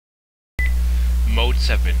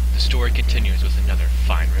Episode 7, the story continues with another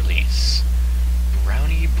fine release.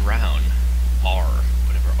 Brownie Brown. R,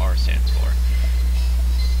 whatever R stands for.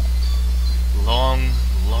 Long,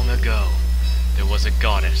 long ago, there was a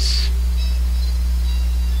goddess.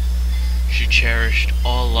 She cherished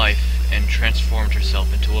all life and transformed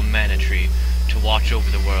herself into a mana tree to watch over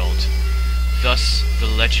the world. Thus, the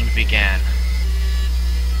legend began.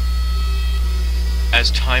 As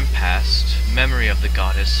time passed, memory of the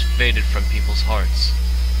goddess faded from people's hearts.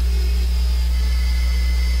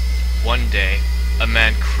 One day, a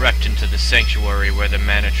man crept into the sanctuary where the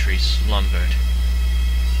mana tree slumbered.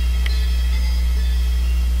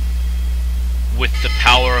 With the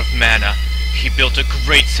power of mana, he built a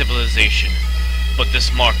great civilization, but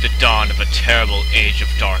this marked the dawn of a terrible age of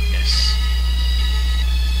darkness.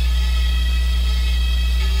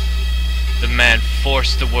 The man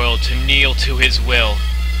forced the world to kneel to his will.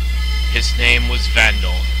 His name was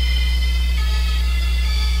Vandal.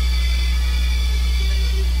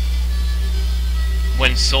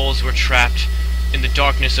 When souls were trapped in the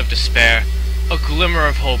darkness of despair, a glimmer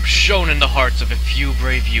of hope shone in the hearts of a few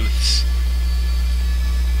brave youths.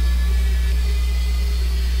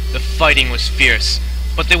 The fighting was fierce,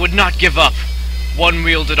 but they would not give up. One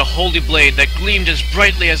wielded a holy blade that gleamed as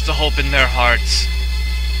brightly as the hope in their hearts.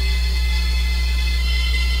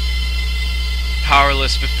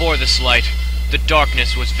 Powerless before this light, the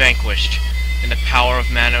darkness was vanquished, and the power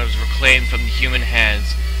of mana was reclaimed from the human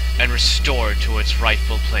hands and restored to its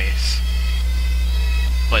rightful place.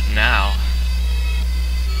 But now,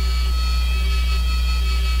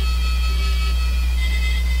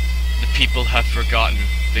 the people have forgotten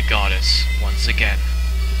the goddess once again.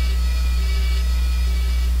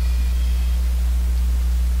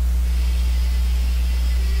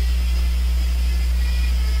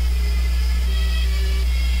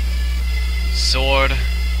 Sword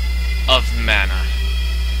of Mana.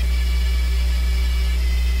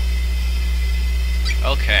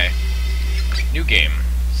 Okay. New game.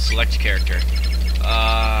 Select character.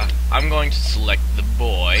 I'm going to select the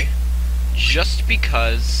boy, just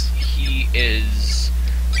because he is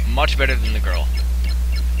much better than the girl.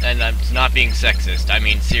 And I'm not being sexist, I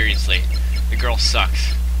mean seriously. The girl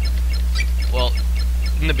sucks. Well,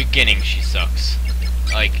 in the beginning she sucks.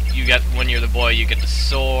 Like, when you're the boy, you get the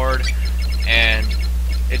sword, and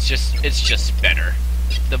it's just better.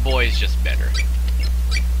 The boy is just better.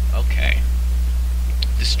 Okay.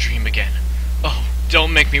 This dream again. Oh,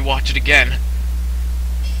 don't make me watch it again.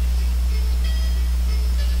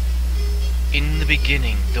 In the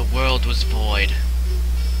beginning, the world was void.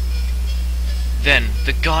 Then,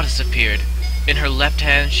 the goddess appeared. In her left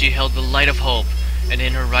hand, she held the light of hope, and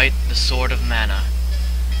in her right, the sword of mana.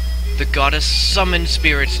 The goddess summoned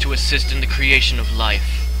spirits to assist in the creation of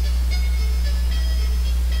life.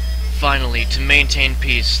 Finally, to maintain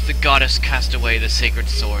peace, the goddess cast away the sacred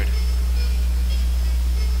sword.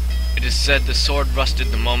 It is said the sword rusted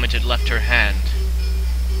the moment it left her hand.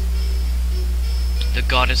 The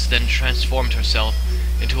goddess then transformed herself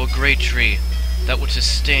into a great tree that would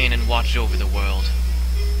sustain and watch over the world.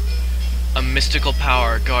 A mystical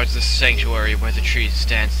power guards the sanctuary where the tree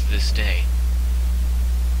stands to this day.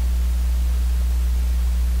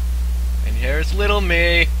 And here's little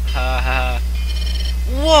me. Ha ha.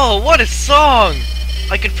 Whoa, what a song!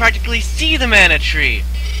 I could practically see the mana tree!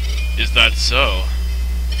 Is that so?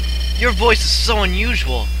 Your voice is so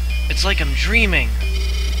unusual. It's like I'm dreaming.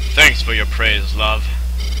 Thanks for your praise, love.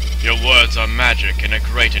 Your words are magic and a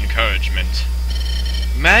great encouragement.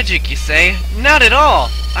 Magic, you say? Not at all!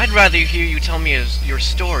 I'd rather hear you tell me your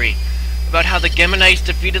story about how the Geminites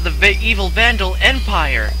defeated the evil Vandal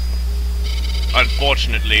Empire.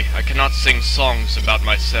 Unfortunately, I cannot sing songs about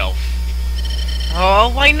myself.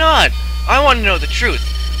 Oh, why not? I want to know the truth.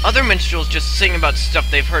 Other minstrels just sing about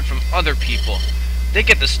stuff they've heard from other people. They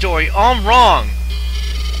get the story all wrong.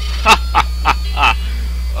 Ha ha ha ha!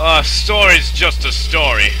 A story's just a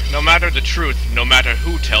story. No matter the truth, no matter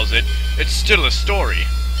who tells it, it's still a story.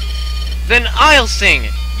 Then I'll sing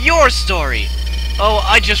your story. Oh,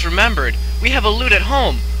 I just remembered. We have a lute at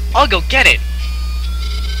home. I'll go get it.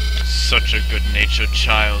 Such a good-natured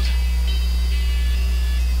child.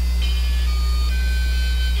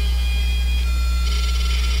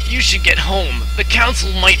 You should get home. The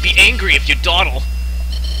council might be angry if you dawdle.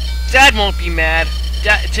 Dad won't be mad.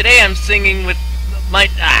 Today I'm singing with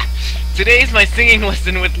today's my singing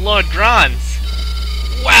lesson with Lord Grons.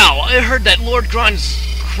 Wow, I heard that Lord Grons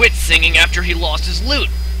quit singing after he lost his lute.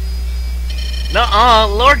 Nuh-uh,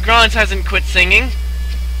 Lord Grons hasn't quit singing.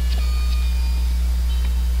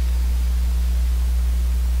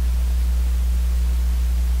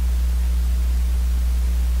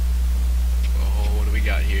 Oh, what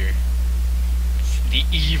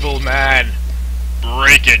evil man.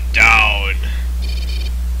 Break it down.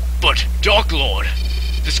 But, Dark Lord,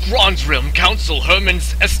 this Grond's Realm Council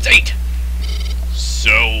Herman's estate.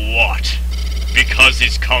 So what? Because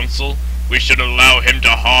he's consul, we should allow him to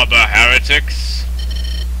harbor heretics?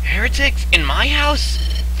 Heretics? In my house?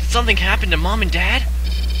 Did something happen to Mom and Dad?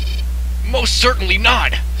 Most certainly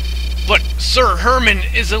not. But Sir Herman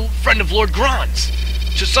is a friend of Lord Grond's.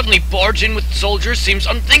 To suddenly barge in with soldiers seems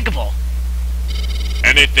unthinkable.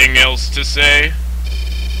 Anything else to say?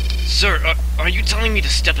 Sir, are you telling me to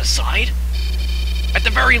step aside? At the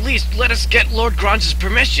very least, let us get Lord Grond's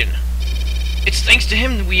permission. It's thanks to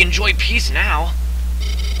him that we enjoy peace now.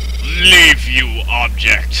 Leave, you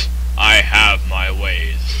object. I have my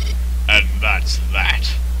ways. And that's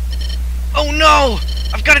that. Oh no!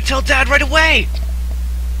 I've got to tell Dad right away!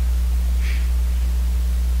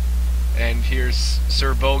 And here's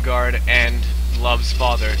Sir Bogard and Love's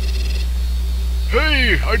father.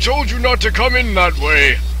 Hey, I told you not to come in that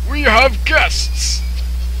way. We have guests.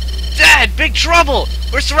 Dad, big trouble!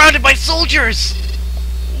 We're surrounded by soldiers!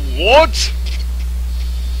 What?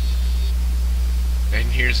 And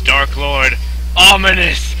here's Dark Lord.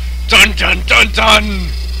 Ominous! Dun dun dun dun!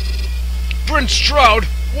 Prince Stroud,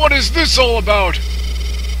 what is this all about?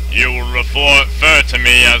 You will refer to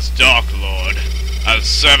me as Dark Lord. As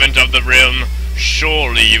servant of the realm,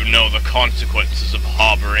 surely you know the consequences of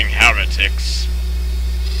harboring heretics.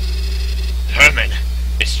 Herman,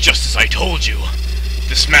 it's just as I told you.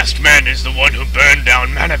 This masked man is the one who burned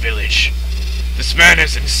down Mana Village. This man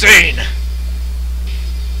is insane.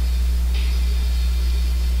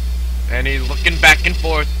 And he's looking back and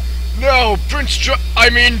forth. No,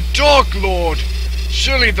 Dark Lord!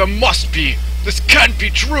 Surely there must be. This can't be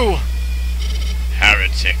true.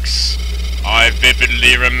 Heretics. I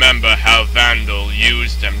vividly remember how Vandal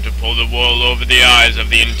used them to pull the wool over the eyes of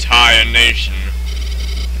the entire nation.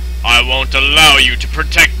 I won't allow you to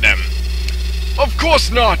protect them. Of course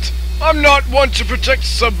not! I'm not one to protect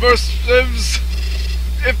subversives.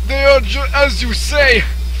 If they are as you say.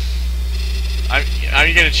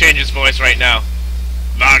 I'm gonna change his voice right now.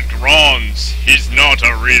 That Grond's, he's not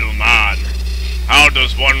a real man. How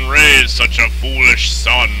does one raise such a foolish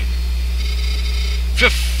son?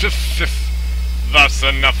 Pfiff. That's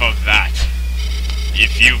enough of that.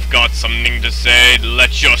 If you've got something to say,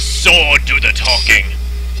 let your sword do the talking.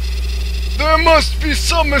 There must be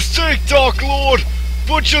some mistake, Dark Lord.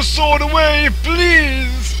 Put your sword away,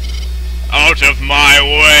 please. Out of my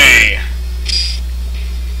way.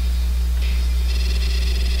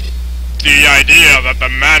 The idea that the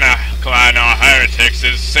Mana Clan are heretics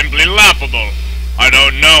is simply laughable. I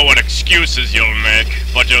don't know what excuses you'll make,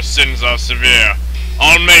 but your sins are severe.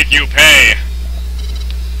 I'll make you pay.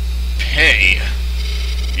 Pay?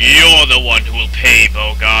 You're the one who will pay,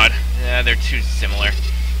 Bogard. Yeah, they're too similar.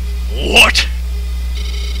 What?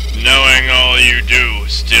 Knowing all you do,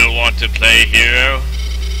 still want to play hero?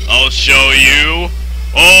 I'll show you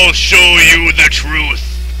the truth.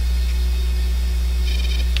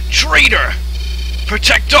 Traitor!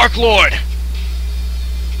 Protect Dark Lord!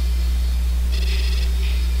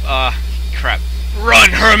 Crap. Run,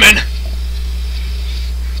 Herman!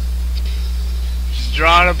 Just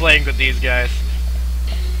drawing a blank with these guys.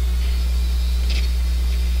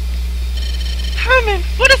 Herman,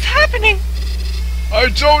 what is happening? I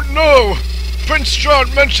don't know. Prince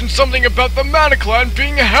Stroud mentioned something about the Mana Clan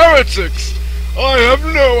being heretics. I have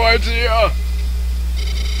no idea.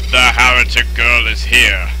 The heretic girl is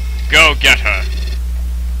here. Go get her.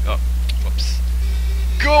 Oh, whoops.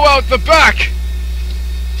 Go out the back.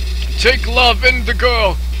 Take Love and the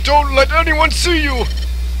girl. Don't let anyone see you.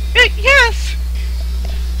 Yes!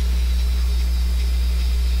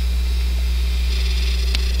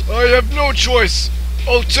 I have no choice.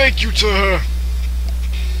 I'll take you to her.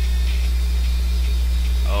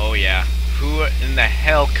 Oh yeah. Who in the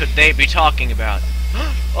hell could they be talking about?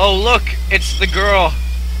 Oh look, it's the girl.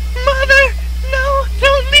 Mother! No!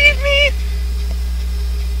 Don't leave me!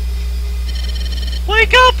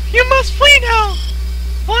 Wake up! You must flee now!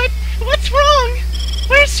 What's wrong?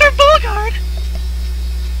 Where's Sir Bogard?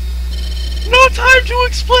 No time to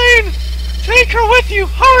explain! Take her with you!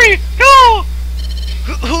 Hurry! Go!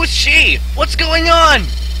 Who's she? What's going on?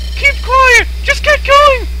 Keep quiet! Just get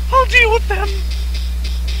going! I'll deal with them!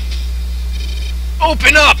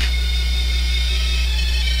 Open up!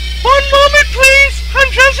 One moment, please!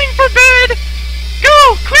 I'm dressing for bed!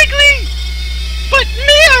 Go, quickly! But,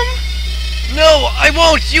 ma'am! No, I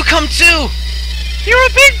won't! You come too! You're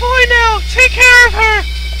a big boy now! Take care of her!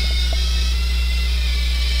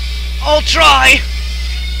 I'll try!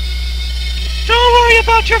 Don't worry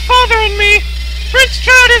about your father and me! Prince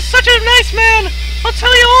Stroud is such a nice man! I'll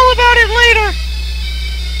tell you all about it later.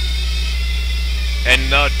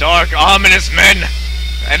 And the dark, ominous men,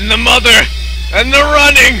 and the mother, and the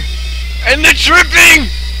running, and the tripping!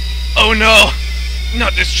 Oh no,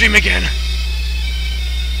 not this dream again.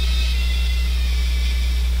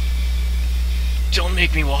 Don't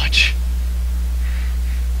make me watch.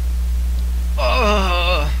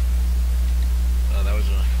 Oh, that was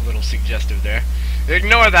a little suggestive there.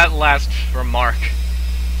 Ignore that last remark.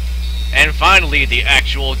 And finally, the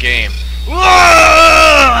actual game.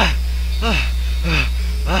 Whoa!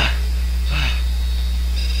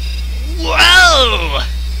 Whoa!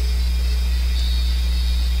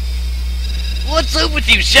 What's up with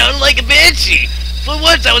you shouting like a banshee? For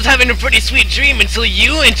once I was having a pretty sweet dream until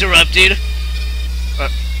you interrupted.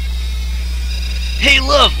 Hey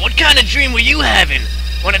love, what kind of dream were you having?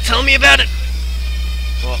 Wanna tell me about it?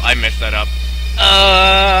 Well, I messed that up.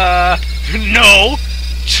 No!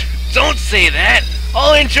 Don't say that!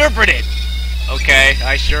 I'll interpret it! Okay,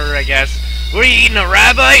 I guess. Were you eating a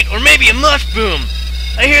rabbite? Or maybe a mushroom?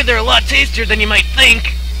 I hear they're a lot tastier than you might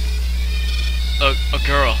think. A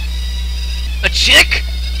girl. A chick?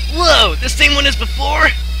 Whoa, the same one as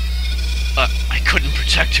before? I couldn't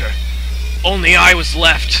protect her. Only I was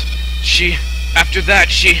left. After that,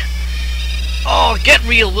 Oh, get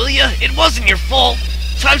real, will ya? It wasn't your fault.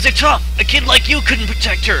 Times are tough. A kid like you couldn't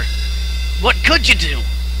protect her. What could you do?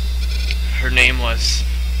 Her name was...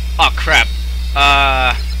 Oh, crap.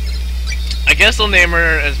 I guess I'll name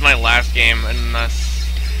her as my last game, unless...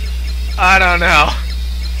 I don't know.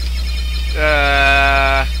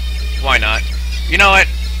 Why not? You know what?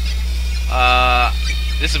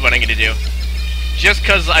 This is what I'm gonna do. Just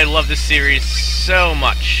because I love this series so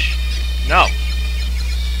much. No.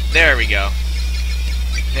 There we go.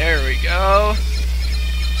 There we go.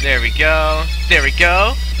 There we go. There we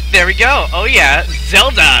go. There we go. Oh yeah,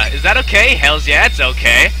 Zelda. Is that okay? Hells yeah, it's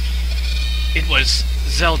okay. It was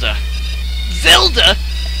Zelda. Zelda?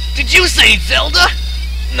 Did you say Zelda?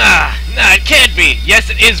 Nah, it can't be. Yes,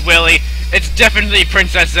 it is, Willie. It's definitely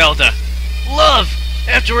Princess Zelda. Love,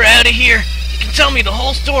 after we're out of here, you can tell me the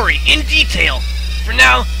whole story in detail. For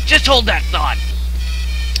now, just hold that thought.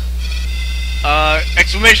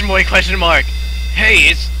 Exclamation point, question mark. Hey,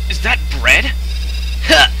 is that bread?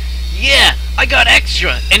 Ha! Yeah, I got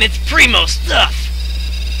extra, and it's primo stuff.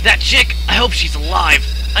 That chick, I hope she's alive.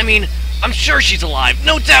 I mean, I'm sure she's alive,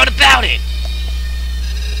 no doubt about it.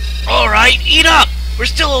 Alright, eat up. We're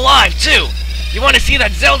still alive, too. You want to see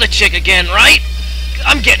that Zelda chick again, right?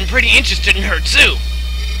 I'm getting pretty interested in her, too.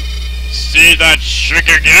 See that chick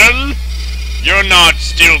again? You're not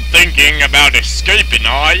still thinking about escaping,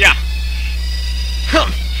 are ya?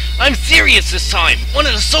 I'm serious this time. One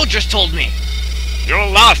of the soldiers told me. Your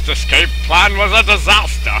last escape plan was a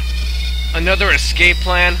disaster. Another escape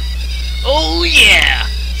plan? Oh yeah!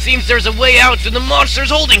 Seems there's a way out through the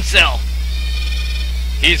monster's holding cell.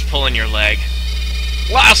 He's pulling your leg.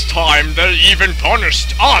 Last time, they even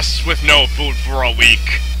punished us with no food for a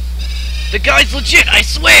week. The guy's legit, I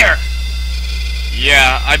swear!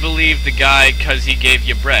 Yeah, I believe the guy 'cause he gave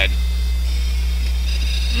you bread.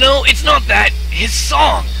 No, it's not that. His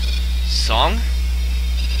song. Song?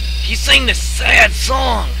 He sang this sad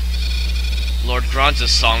song. Lord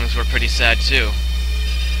Gronz's songs were pretty sad too.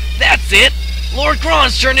 That's it! Lord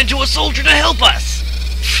Gronz turned into a soldier to help us!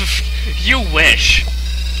 You wish.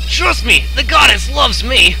 Trust me, the goddess loves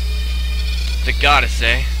me. The goddess,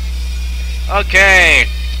 eh? Okay,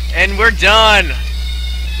 and we're done.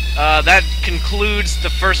 That concludes the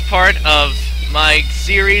first part of my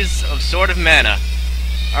series of Sword of Mana.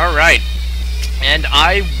 Alright, and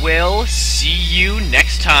I will see you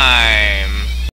next time.